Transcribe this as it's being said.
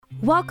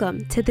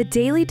Welcome to the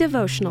Daily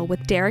Devotional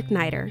with Derek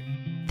Niter.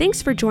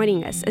 Thanks for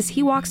joining us as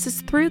he walks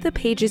us through the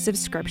pages of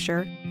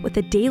Scripture with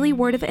a daily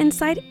word of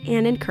insight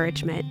and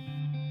encouragement.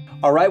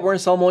 All right, we're in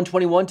Psalm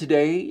 121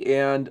 today,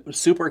 and I'm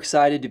super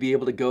excited to be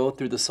able to go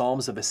through the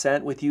Psalms of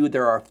Ascent with you.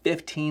 There are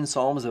 15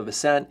 Psalms of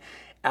Ascent.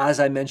 As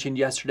I mentioned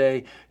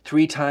yesterday,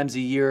 3 times a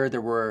year there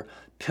were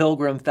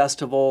pilgrim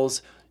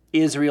festivals.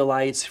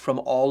 Israelites from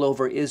all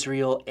over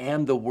Israel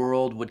and the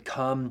world would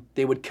come.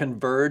 They would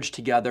converge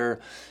together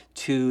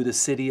to the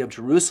city of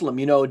Jerusalem.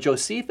 You know,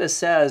 Josephus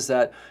says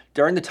that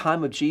during the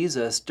time of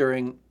Jesus,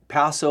 during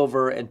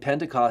Passover and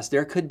Pentecost,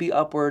 there could be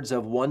upwards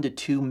of 1 to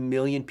 2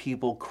 million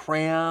people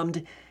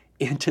crammed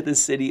into the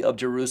city of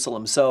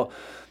Jerusalem. So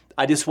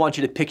I just want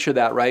you to picture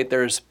that, right?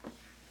 There's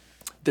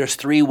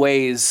 3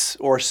 ways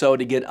or so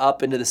to get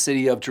up into the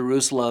city of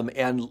Jerusalem,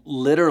 and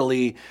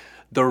literally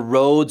the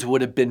roads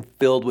would have been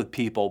filled with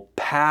people,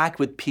 packed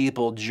with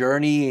people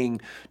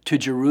journeying to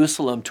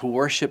Jerusalem to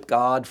worship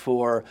God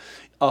for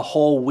a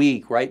whole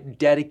week, right?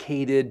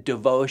 Dedicated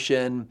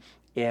devotion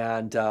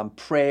and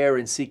prayer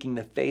and seeking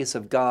the face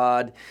of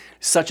God.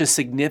 Such a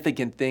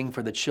significant thing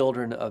for the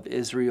children of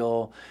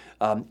Israel.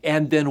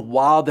 And then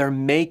while they're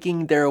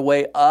making their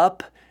way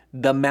up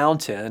the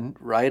mountain,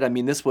 right? I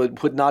mean, this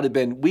would not have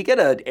been, we get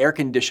an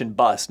air-conditioned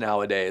bus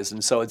nowadays,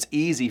 and so it's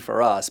easy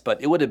for us, but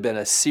it would have been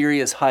a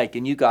serious hike,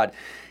 and you got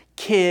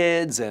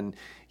kids and,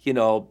 you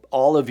know,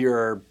 all of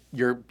your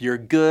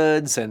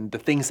goods and the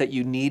things that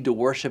you need to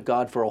worship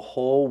God for a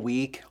whole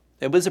week.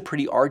 It was a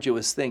pretty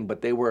arduous thing,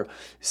 but they were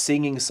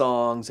singing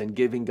songs and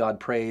giving God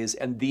praise,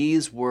 and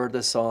these were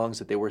the songs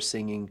that they were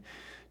singing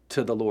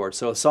to the Lord.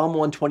 So Psalm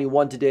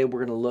 121 today,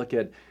 we're going to look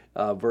at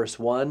verse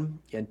 1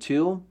 and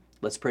 2.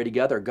 Let's pray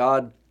together.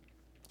 God,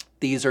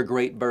 these are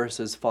great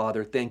verses,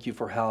 Father. Thank you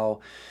for how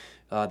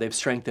they've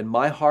strengthened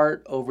my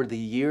heart over the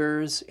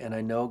years. And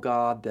I know,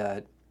 God,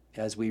 that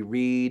as we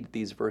read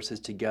these verses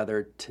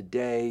together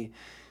today,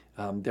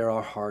 there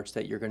are hearts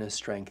that you're going to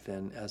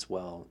strengthen as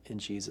well. In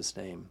Jesus'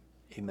 name,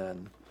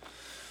 amen.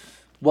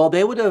 Well,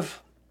 they would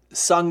have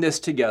sung this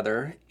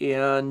together,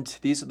 and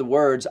these are the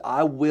words,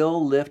 I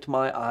will lift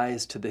my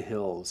eyes to the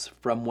hills.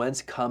 From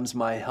whence comes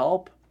my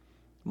help?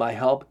 My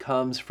help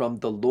comes from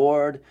the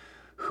Lord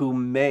who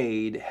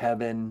made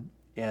heaven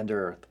and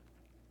earth.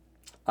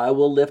 I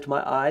will lift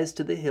my eyes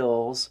to the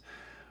hills.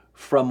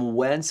 From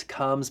whence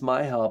comes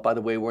my help? By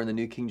the way, we're in the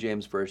New King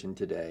James Version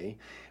today.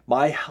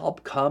 My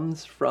help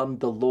comes from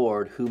the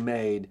Lord who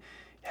made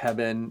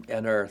heaven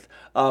and earth.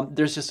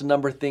 There's just a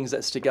number of things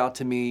that stick out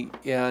to me.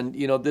 And,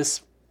 you know,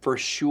 this for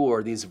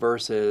sure, these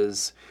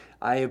verses,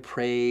 I have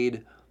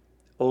prayed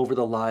over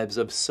the lives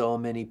of so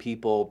many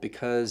people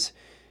because,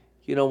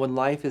 you know, when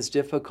life is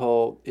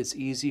difficult, it's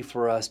easy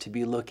for us to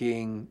be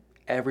looking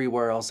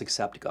everywhere else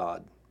except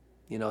God.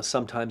 You know,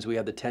 sometimes we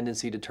have the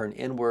tendency to turn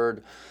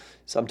inward.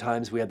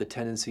 Sometimes we have the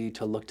tendency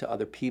to look to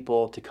other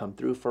people to come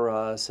through for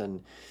us.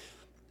 And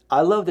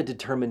I love the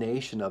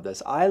determination of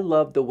this. I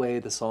love the way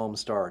the psalm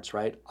starts,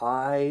 right?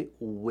 I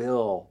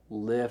will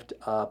lift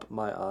up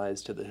my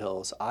eyes to the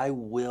hills. I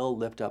will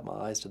lift up my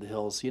eyes to the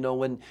hills. You know,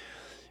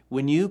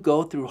 when you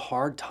go through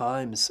hard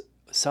times,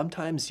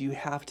 sometimes you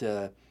have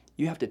to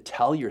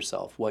tell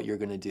yourself what you're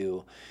going to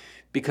do,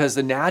 because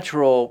the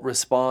natural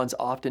response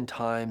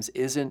oftentimes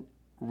isn't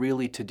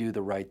really to do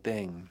the right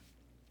thing.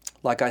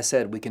 Like I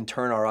said, we can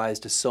turn our eyes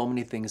to so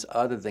many things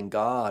other than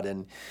God.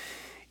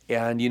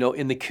 And you know,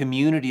 in the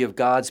community of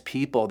God's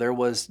people, there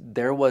was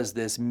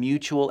this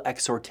mutual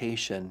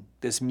exhortation,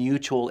 this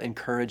mutual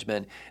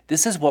encouragement.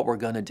 This is what we're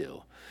going to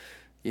do.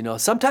 You know,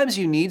 sometimes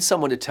you need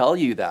someone to tell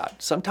you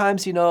that.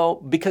 Sometimes, you know,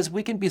 because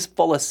we can be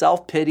full of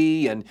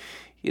self-pity and,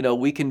 you know,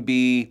 we can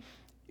be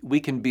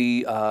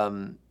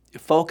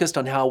focused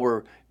on how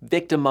we're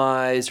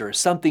victimized or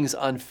something's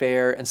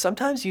unfair. And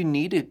sometimes you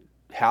need to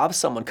have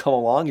someone come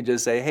along and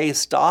just say, hey,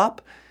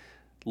 stop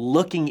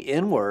looking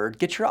inward.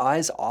 Get your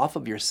eyes off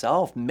of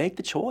yourself. Make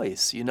the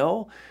choice, you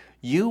know.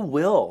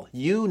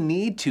 You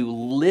need to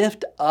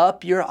lift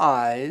up your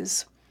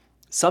eyes.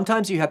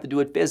 Sometimes you have to do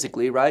it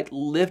physically, right?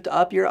 Lift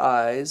up your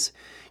eyes.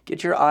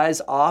 Get your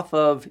eyes off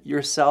of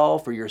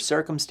yourself or your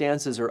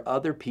circumstances or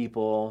other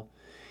people,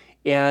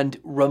 and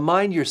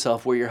remind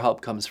yourself where your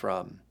help comes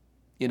from.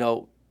 You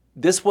know,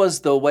 this was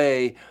the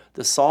way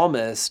the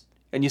psalmist,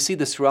 and you see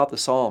this throughout the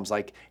Psalms,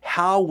 like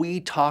how we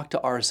talk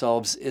to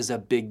ourselves is a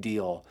big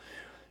deal.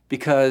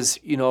 Because,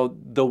 you know,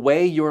 the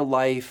way your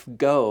life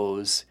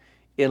goes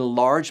in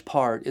large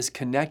part is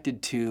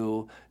connected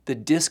to the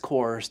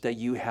discourse that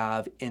you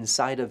have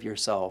inside of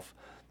yourself.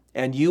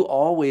 And you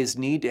always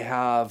need to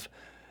have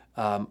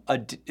an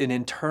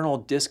internal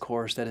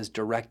discourse that is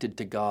directed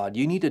to God.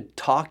 You need to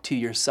talk to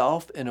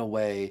yourself in a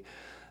way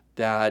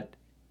that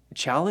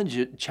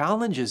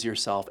challenges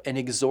yourself and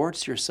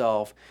exhorts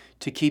yourself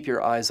to keep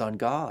your eyes on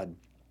God.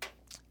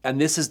 And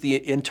this is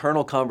the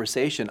internal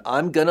conversation.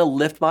 I'm going to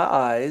lift my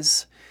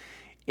eyes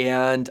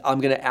and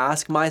I'm going to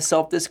ask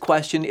myself this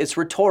question. It's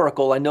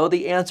rhetorical. I know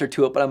the answer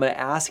to it, but I'm going to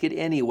ask it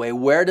anyway.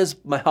 Where does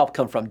my help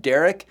come from?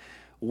 Derek,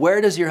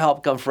 where does your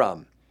help come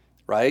from?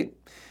 Right?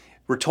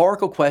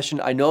 Rhetorical question.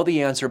 I know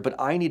the answer, but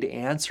I need to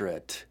answer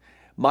it.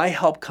 My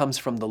help comes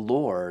from the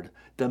Lord,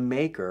 the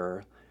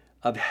maker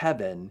of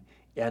heaven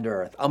and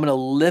earth. I'm going to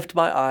lift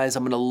my eyes.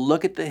 I'm going to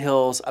look at the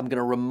hills. I'm going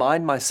to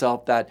remind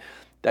myself that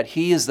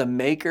He is the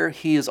maker.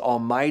 He is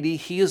almighty.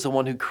 He is the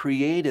one who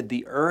created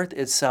the earth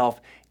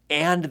itself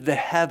and the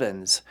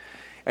heavens.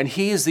 And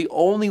He is the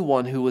only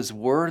one who is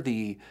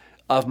worthy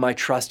of my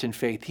trust and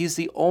faith. He's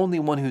the only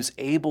one who's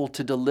able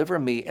to deliver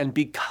me. And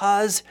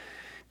because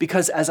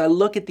as I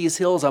look at these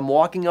hills, I'm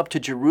walking up to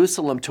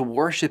Jerusalem to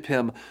worship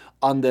Him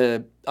on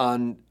the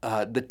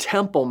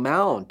Temple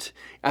Mount.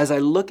 As I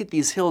look at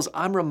these hills,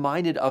 I'm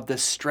reminded of the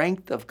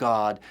strength of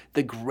God,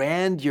 the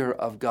grandeur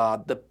of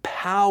God, the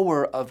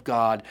power of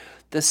God,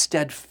 the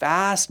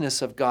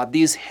steadfastness of God.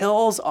 These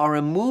hills are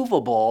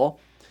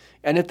immovable.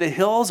 And if the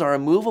hills are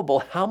immovable,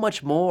 how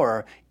much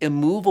more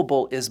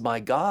immovable is my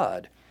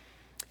God?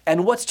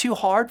 And what's too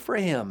hard for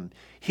Him?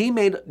 He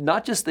made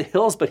not just the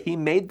hills, but He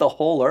made the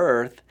whole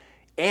earth,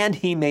 and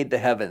He made the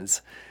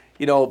heavens.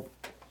 You know,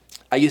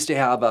 I used to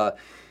have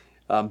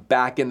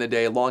back in the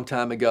day, a long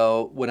time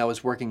ago, when I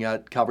was working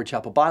at Calvary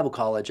Chapel Bible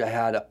College, I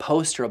had a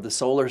poster of the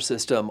solar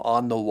system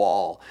on the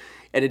wall.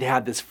 And it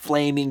had this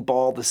flaming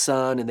ball, the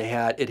sun, and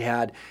it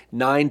had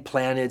 9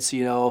 planets,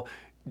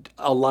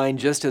 aligned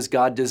just as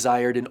God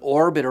desired in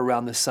orbit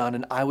around the sun.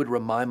 And I would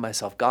remind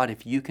myself, God,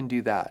 if you can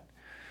do that,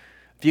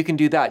 you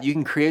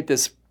can create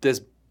this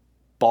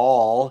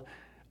ball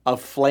of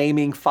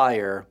flaming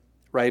fire,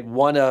 right?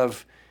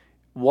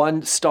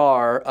 One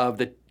star of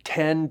the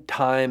 10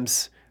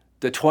 times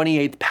the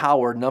 28th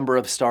power number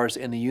of stars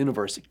in the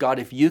universe. God,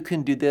 if you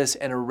can do this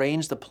and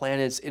arrange the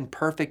planets in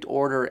perfect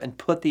order and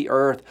put the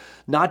earth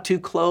not too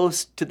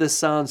close to the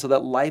sun so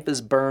that life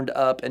is burned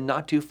up and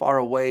not too far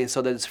away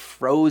so that it's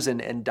frozen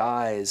and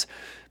dies.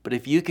 But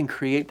if you can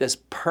create this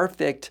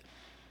perfect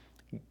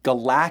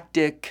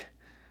galactic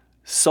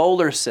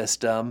solar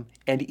system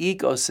and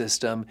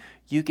ecosystem,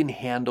 you can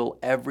handle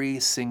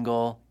every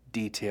single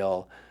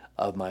detail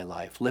of my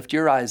life. Lift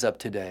your eyes up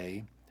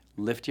today.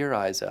 Lift your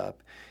eyes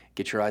up.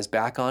 Get your eyes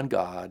back on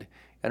God,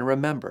 and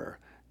remember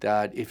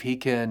that if He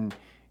can,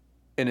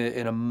 in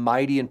a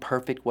mighty and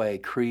perfect way,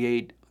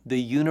 create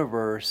the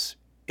universe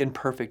in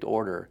perfect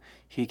order,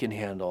 He can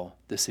handle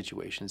the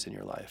situations in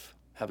your life.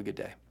 Have a good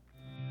day.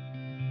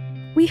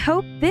 We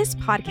hope this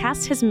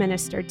podcast has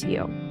ministered to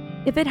you.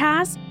 If it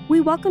has, we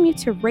welcome you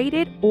to rate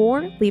it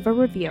or leave a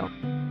review.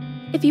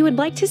 If you would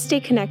like to stay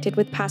connected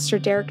with Pastor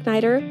Derek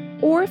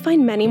Neider or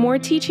find many more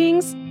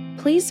teachings,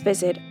 please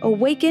visit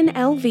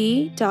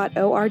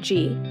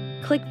awakenlv.org.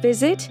 Click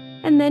Visit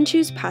and then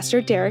choose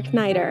Pastor Derek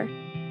Neider.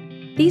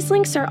 These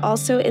links are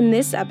also in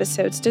this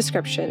episode's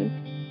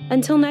description.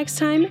 Until next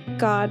time,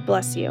 God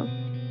bless you.